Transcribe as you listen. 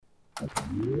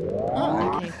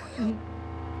Oh, Okay.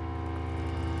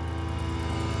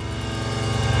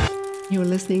 You're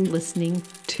listening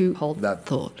to Hold That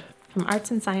Thought. From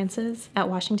Arts and Sciences at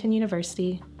Washington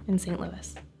University in St.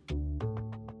 Louis.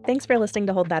 Thanks for listening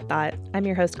to Hold That Thought. I'm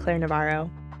your host, Claire Navarro.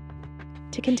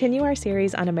 To continue our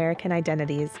series on American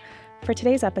identities, for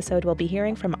today's episode, we'll be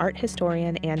hearing from art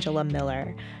historian Angela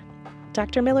Miller.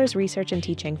 Dr. Miller's research and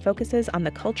teaching focuses on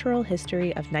the cultural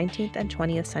history of 19th and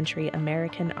 20th century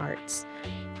American arts.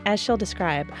 As she'll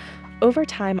describe, over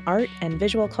time, art and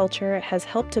visual culture has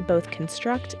helped to both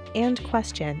construct and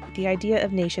question the idea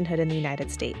of nationhood in the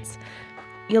United States.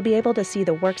 You'll be able to see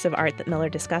the works of art that Miller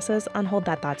discusses on Hold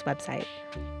That Thought's website.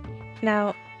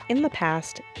 Now, in the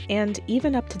past, and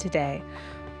even up to today,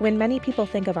 when many people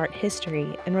think of art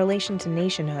history in relation to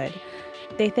nationhood,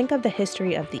 they think of the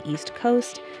history of the East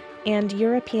Coast and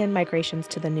European migrations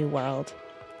to the New World.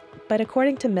 But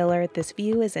according to Miller, this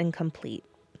view is incomplete.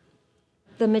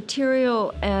 The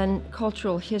material and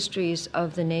cultural histories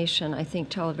of the nation, I think,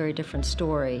 tell a very different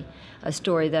story, a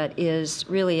story that is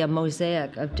really a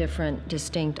mosaic of different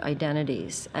distinct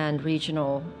identities and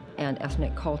regional and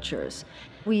ethnic cultures.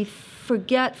 We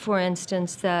forget, for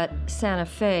instance, that Santa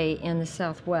Fe in the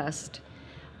Southwest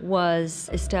was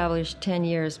established 10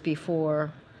 years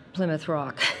before Plymouth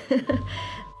Rock.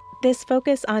 This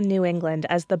focus on New England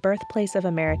as the birthplace of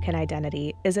American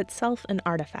identity is itself an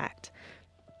artifact,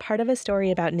 part of a story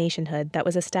about nationhood that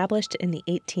was established in the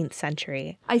 18th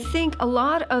century. I think a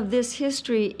lot of this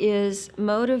history is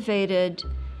motivated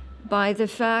by the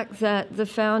fact that the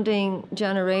founding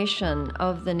generation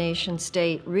of the nation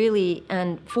state really,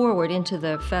 and forward into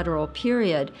the federal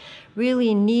period,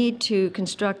 really need to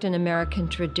construct an American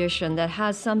tradition that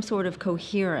has some sort of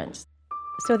coherence.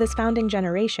 So this founding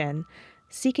generation,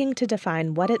 seeking to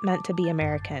define what it meant to be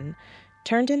American,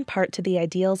 turned in part to the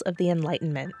ideals of the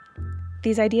Enlightenment.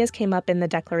 These ideas came up in the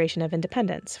Declaration of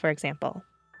Independence, for example.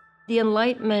 The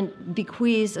Enlightenment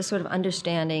bequeaths a sort of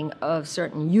understanding of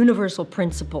certain universal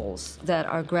principles that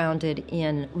are grounded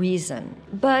in reason.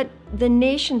 But the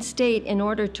nation state, in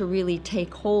order to really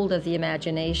take hold of the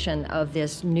imagination of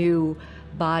this new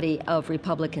body of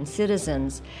Republican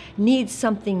citizens, needs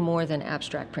something more than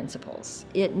abstract principles.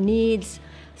 It needs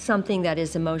something that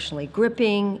is emotionally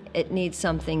gripping. It needs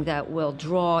something that will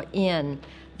draw in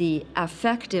the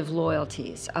affective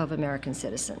loyalties of American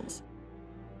citizens.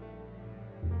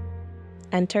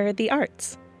 Enter the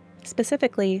arts,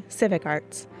 specifically civic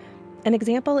arts. An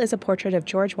example is a portrait of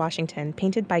George Washington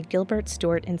painted by Gilbert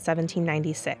Stuart in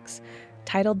 1796,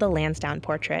 titled the Lansdowne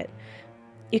Portrait.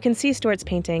 You can see Stuart's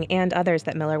painting and others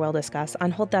that Miller will discuss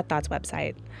on Hold That Thought's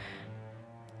website.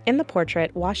 In the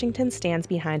portrait, Washington stands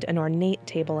behind an ornate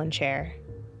table and chair.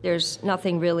 There's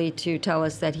nothing really to tell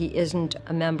us that he isn't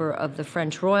a member of the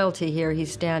French royalty here.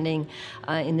 He's standing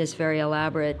in this very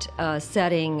elaborate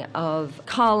setting of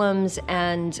columns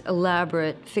and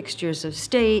elaborate fixtures of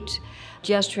state,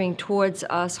 gesturing towards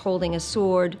us, holding a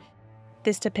sword.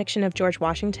 This depiction of George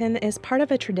Washington is part of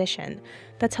a tradition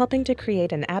that's helping to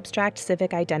create an abstract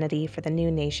civic identity for the new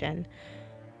nation.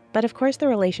 But of course, the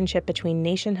relationship between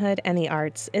nationhood and the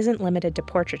arts isn't limited to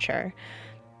portraiture.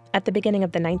 At the beginning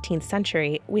of the 19th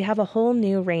century, we have a whole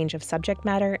new range of subject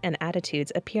matter and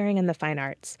attitudes appearing in the fine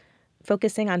arts,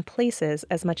 focusing on places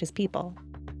as much as people.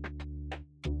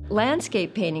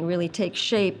 Landscape painting really takes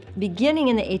shape beginning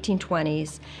in the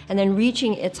 1820s and then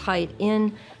reaching its height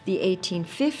in the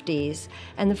 1850s.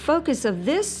 And the focus of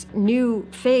this new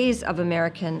phase of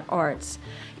American arts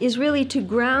is really to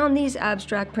ground these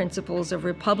abstract principles of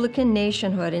Republican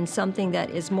nationhood in something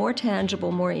that is more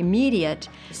tangible, more immediate,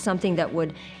 something that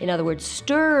would, in other words,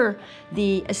 stir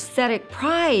the aesthetic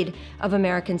pride of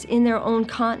Americans in their own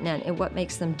continent and what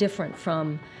makes them different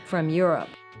from Europe.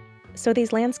 So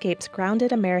these landscapes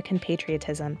grounded American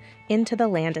patriotism into the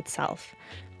land itself.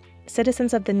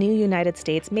 Citizens of the new United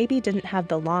States maybe didn't have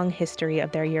the long history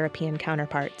of their European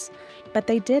counterparts, but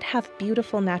they did have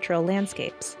beautiful natural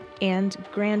landscapes and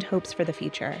grand hopes for the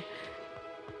future.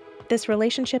 This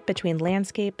relationship between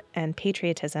landscape and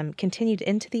patriotism continued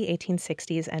into the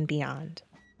 1860s and beyond.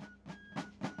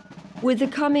 With the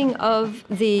coming of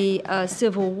the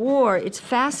Civil War, it's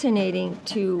fascinating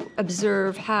to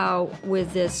observe how,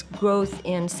 with this growth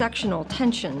in sectional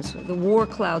tensions, the war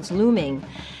clouds looming,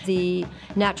 the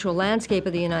natural landscape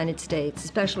of the United States,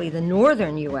 especially the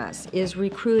northern U.S., is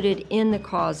recruited in the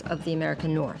cause of the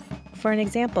American North. For an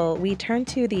example, we turn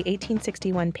to the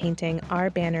 1861 painting Our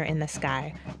Banner in the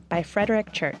Sky by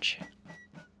Frederick Church.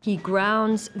 He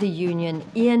grounds the Union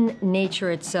in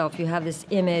nature itself. You have this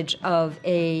image of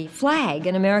a flag,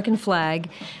 an American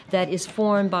flag, that is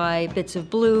formed by bits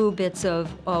of blue, bits of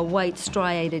white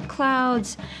striated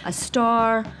clouds, a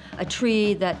star, a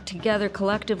tree that together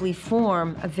collectively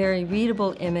form a very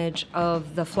readable image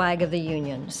of the flag of the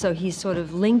Union. So he's sort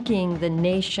of linking the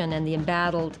nation and the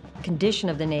embattled condition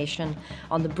of the nation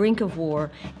on the brink of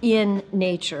war in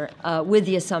nature, with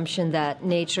the assumption that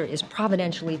nature is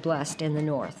providentially blessed in the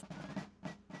North.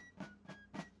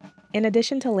 In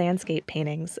addition to landscape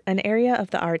paintings, an area of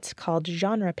the arts called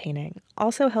genre painting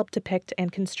also helped depict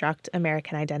and construct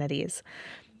American identities.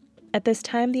 At this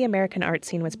time, the American art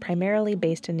scene was primarily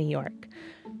based in New York,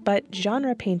 but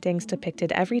genre paintings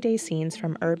depicted everyday scenes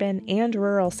from urban and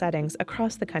rural settings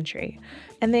across the country,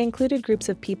 and they included groups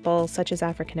of people, such as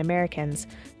African Americans,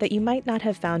 that you might not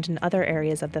have found in other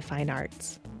areas of the fine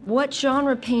arts. What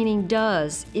genre painting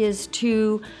does is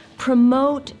to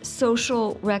promote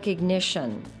social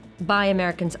recognition by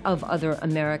Americans of other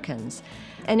Americans.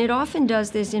 And it often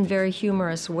does this in very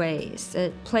humorous ways.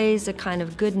 It plays a kind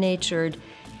of good-natured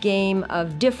game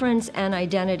of difference and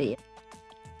identity.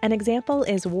 An example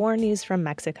is War News from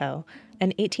Mexico, an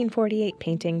 1848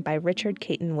 painting by Richard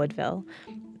Caton Woodville.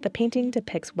 The painting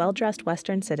depicts well-dressed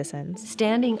Western citizens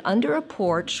standing under a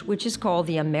porch, which is called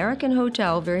the American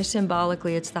Hotel. Very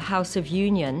symbolically, it's the House of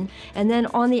Union. And then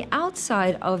on the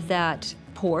outside of that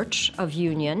porch of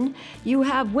Union, you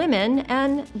have women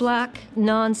and black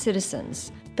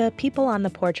non-citizens. The people on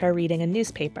the porch are reading a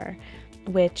newspaper,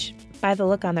 which, by the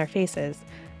look on their faces,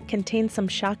 contains some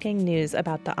shocking news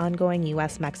about the ongoing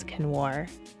U.S.-Mexican War.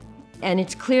 And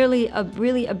it's clearly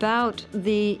really about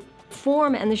the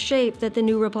form and the shape that the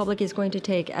new republic is going to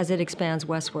take as it expands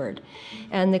westward.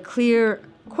 And the clear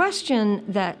question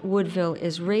that Woodville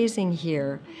is raising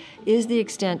here is the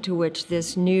extent to which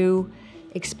this new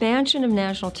expansion of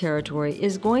national territory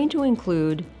is going to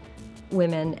include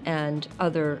women and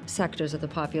other sectors of the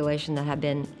population that have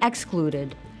been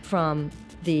excluded from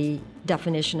the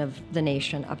definition of the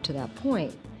nation up to that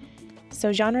point.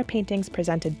 So genre paintings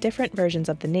presented different versions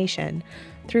of the nation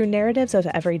through narratives of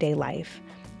everyday life.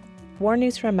 War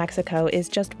News from Mexico is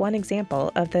just one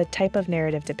example of the type of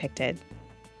narrative depicted.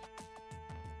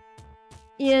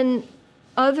 In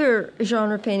other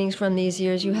genre paintings from these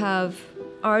years, you have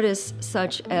artists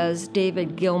such as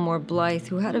David Gilmour Blythe,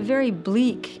 who had a very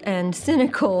bleak and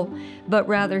cynical but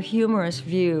rather humorous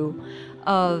view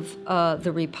of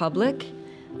the Republic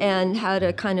and had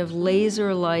a kind of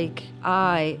laser-like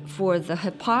eye for the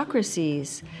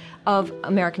hypocrisies of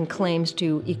American claims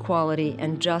to equality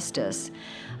and justice.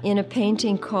 In a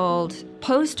painting called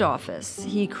Post Office,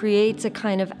 he creates a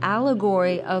kind of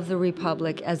allegory of the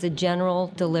Republic as a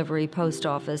general delivery post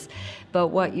office. But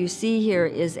what you see here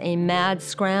is a mad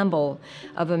scramble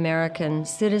of American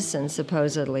citizens,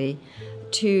 supposedly,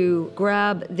 to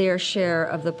grab their share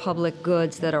of the public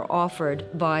goods that are offered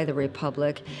by the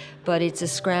Republic. But it's a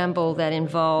scramble that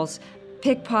involves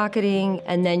pickpocketing,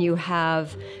 and then you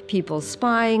have people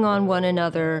spying on one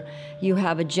another. You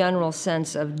have a general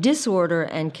sense of disorder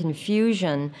and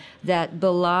confusion that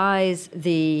belies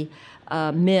the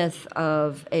myth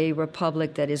of a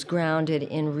republic that is grounded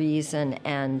in reason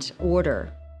and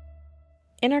order.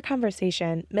 In our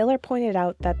conversation, Miller pointed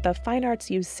out that the fine arts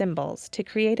use symbols to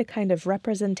create a kind of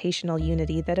representational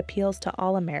unity that appeals to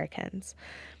all Americans.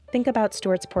 Think about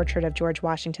Stuart's portrait of George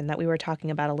Washington that we were talking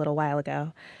about a little while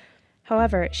ago.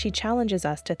 However, she challenges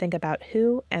us to think about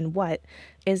who and what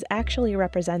is actually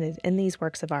represented in these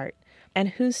works of art, and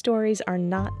whose stories are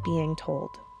not being told.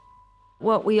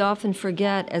 What we often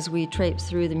forget as we traipse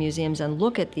through the museums and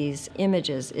look at these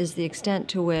images is the extent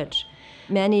to which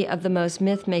many of the most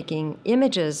myth-making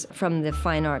images from the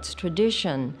fine arts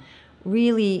tradition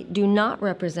really do not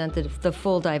represent the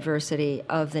full diversity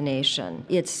of the nation.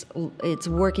 It's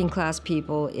working class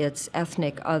people, it's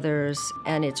ethnic others,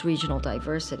 and it's regional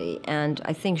diversity. And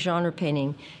I think genre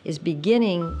painting is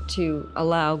beginning to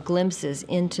allow glimpses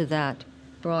into that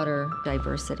broader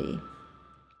diversity.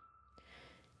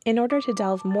 In order to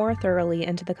delve more thoroughly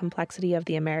into the complexity of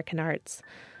the American arts,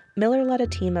 Miller led a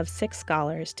team of 6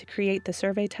 scholars to create the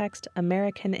survey text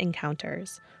American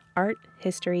Encounters: Art,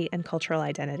 History, and Cultural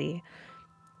Identity.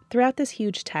 Throughout this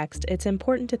huge text, it's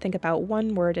important to think about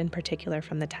one word in particular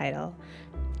from the title: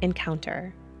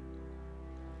 encounter.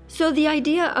 So the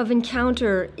idea of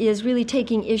encounter is really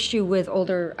taking issue with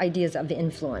older ideas of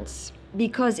influence,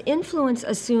 because influence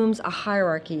assumes a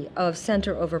hierarchy of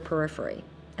center over periphery.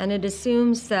 And it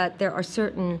assumes that there are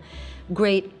certain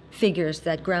great figures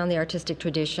that ground the artistic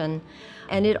tradition.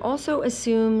 And it also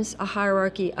assumes a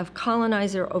hierarchy of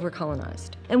colonizer over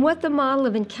colonized. And what the model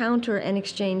of encounter and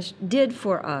exchange did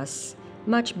for us,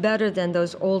 much better than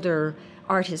those older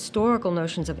art historical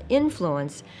notions of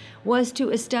influence, was to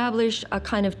establish a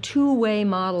kind of two-way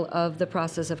model of the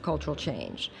process of cultural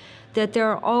change. That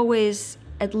there are always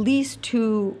at least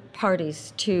two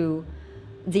parties to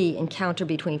the encounter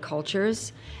between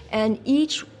cultures, and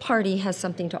each party has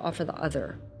something to offer the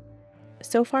other.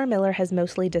 So far, Miller has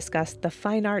mostly discussed the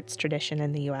fine arts tradition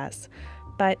in the U.S.,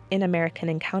 but in American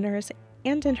Encounters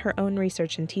and in her own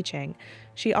research and teaching,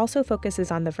 she also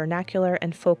focuses on the vernacular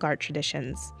and folk art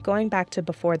traditions, going back to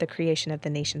before the creation of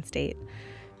the nation-state.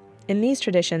 In these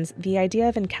traditions, the idea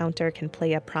of encounter can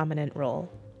play a prominent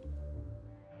role.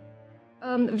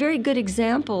 A very good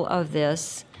example of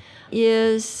this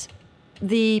is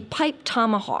the pipe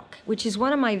tomahawk, which is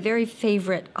one of my very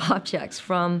favorite objects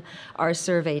from our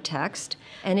survey text.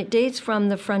 And it dates from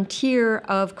the frontier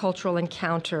of cultural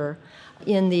encounter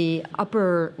in the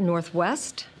upper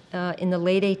Northwest in the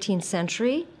late 18th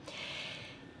century.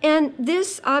 And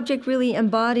this object really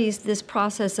embodies this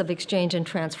process of exchange and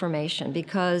transformation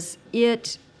because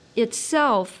it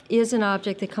itself is an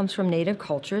object that comes from native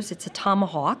cultures. It's a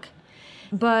tomahawk,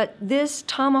 but this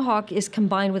tomahawk is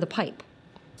combined with a pipe.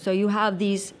 So you have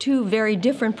these two very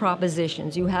different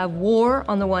propositions. You have war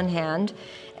on the one hand,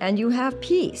 and you have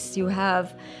peace. You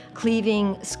have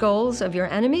cleaving skulls of your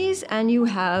enemies, and you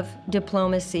have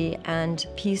diplomacy and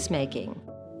peacemaking.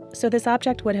 So this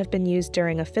object would have been used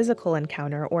during a physical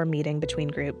encounter or meeting between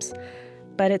groups,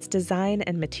 but its design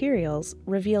and materials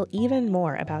reveal even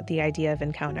more about the idea of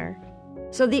encounter.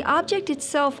 So the object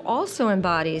itself also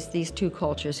embodies these two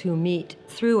cultures who meet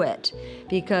through it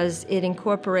because it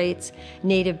incorporates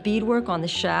native beadwork on the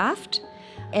shaft,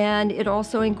 and it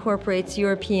also incorporates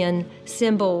European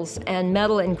symbols and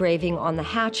metal engraving on the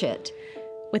hatchet.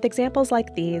 With examples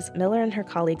like these, Miller and her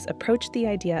colleagues approached the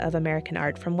idea of American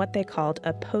art from what they called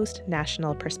a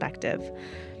post-national perspective.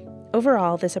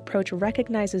 Overall, this approach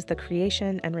recognizes the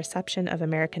creation and reception of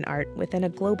American art within a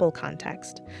global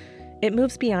context. It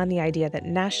moves beyond the idea that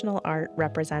national art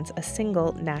represents a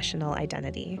single national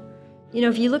identity. You know,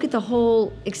 if you look at the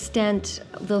whole extent,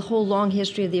 the whole long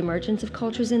history of the emergence of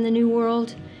cultures in the New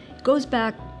World, it goes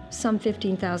back some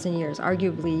 15,000 years,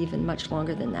 arguably even much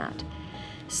longer than that.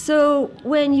 So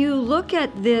when you look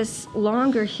at this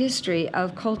longer history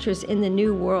of cultures in the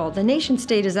New World, the nation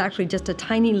state is actually just a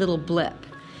tiny little blip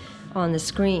on the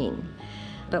screen.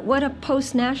 But what a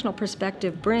post-national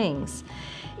perspective brings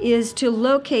is to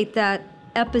locate that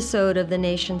episode of the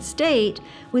nation state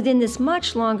within this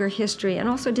much longer history and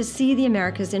also to see the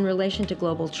Americas in relation to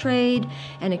global trade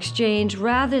and exchange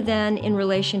rather than in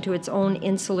relation to its own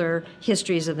insular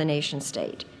histories of the nation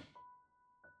state.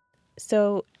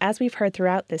 So, as we've heard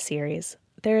throughout this series,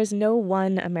 there is no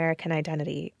one American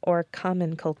identity or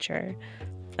common culture.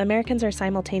 Americans are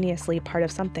simultaneously part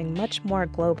of something much more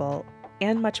global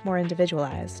and much more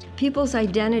individualized. People's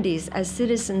identities as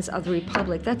citizens of the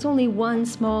Republic, that's only one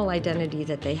small identity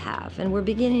that they have. And we're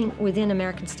beginning within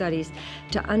American studies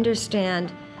to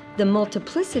understand the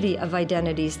multiplicity of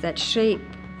identities that shape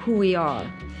who we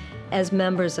are as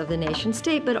members of the nation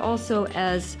state, but also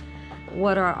as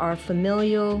what are our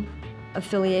familial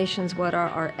affiliations, what are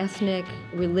our ethnic,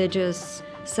 religious,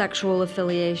 sexual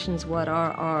affiliations, what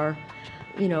are our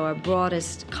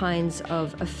broadest kinds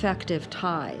of affective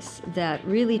ties that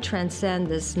really transcend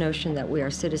this notion that we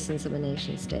are citizens of a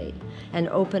nation state and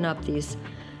open up these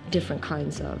different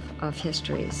kinds of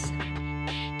histories.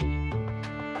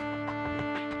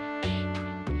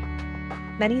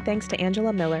 Many thanks to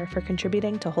Angela Miller for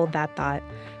contributing to Hold That Thought.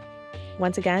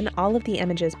 Once again, all of the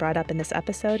images brought up in this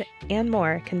episode and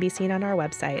more can be seen on our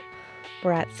website.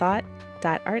 We're at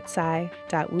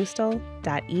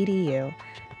thought.artsci.wustl.edu.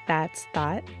 That's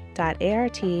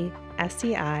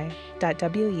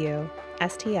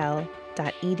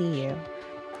thought.artsci.wustl.edu.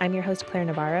 I'm your host, Claire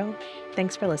Navarro.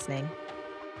 Thanks for listening.